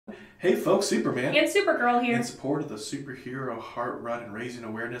Hey folks, Superman and Supergirl here. in support of the Superhero Heart Run and raising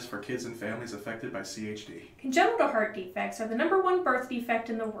awareness for kids and families affected by CHD. Congenital heart defects are the #1 birth defect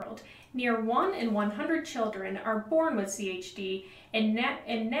in the world. Near 1 in 100 children are born with CHD, and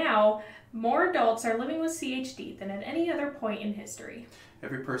now more adults are living with CHD than at any other point in history.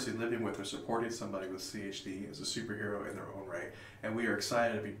 Every person living with or supporting somebody with CHD is a superhero in their own right, and we are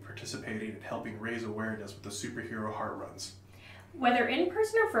excited to be participating and helping raise awareness with the Superhero Heart Runs. Whether in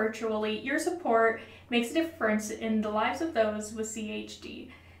person or virtually, your support makes a difference in the lives of those with CHD.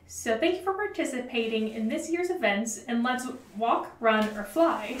 So thank you for participating in this year's events, and let's walk, run, or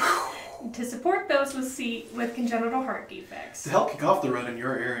fly to support those with congenital heart defects. To help kick off the run in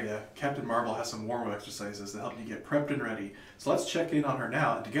your area, Captain Marvel has some warm-up exercises to help you get prepped and ready. So let's check in on her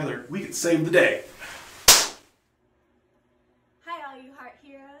now, and together we can save the day. Hi all you heart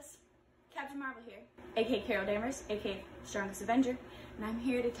heroes, Captain Marvel here, aka Carol Danvers, aka Strongest Avenger, and I'm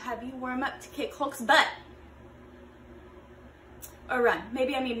here to have you warm up to kick Hulk's butt. Or run.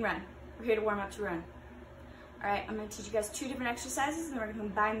 Maybe I mean run. We're here to warm up to run. Alright, I'm going to teach you guys 2 different exercises, and we're going to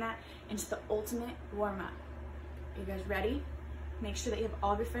combine that into the ultimate warm-up. Are you guys ready? Make sure that you have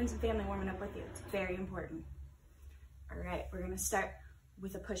all of your friends and family warming up with you. It's very important. Alright, we're going to start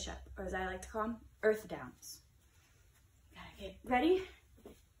with a push-up, or as I like to call them, earth downs. Gotta get ready.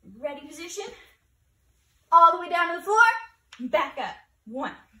 Ready position. All the way down to the floor. Back up.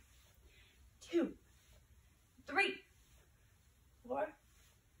 1, 2, 3, 4.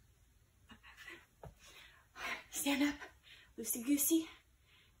 Stand up, loosey-goosey.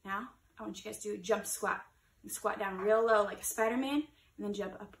 Now, I want you guys to do a jump squat. You squat down real low like a Spider-Man, and then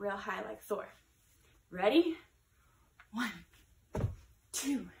jump up real high like Thor. Ready? 1,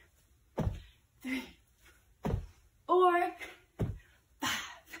 2, 3, 4, 5.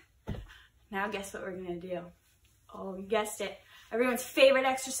 Now guess what we're gonna do? Oh, you guessed it. Everyone's favorite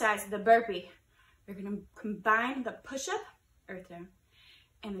exercise, the burpee. We're gonna combine the push-up, earth down,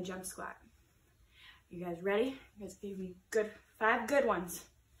 and the jump squat. You guys ready? You guys gave me 5 good ones.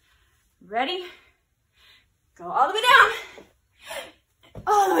 Ready? Go all the way down.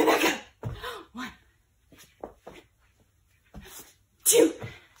 All the way back up. 1, 2,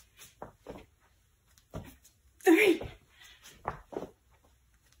 3,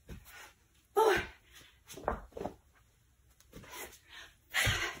 4.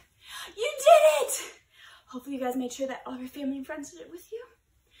 You did it! Hopefully you guys made sure that all of your family and friends did it with you.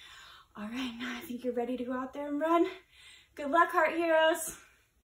 All right, now I think you're ready to go out there and run. Good luck, heart heroes.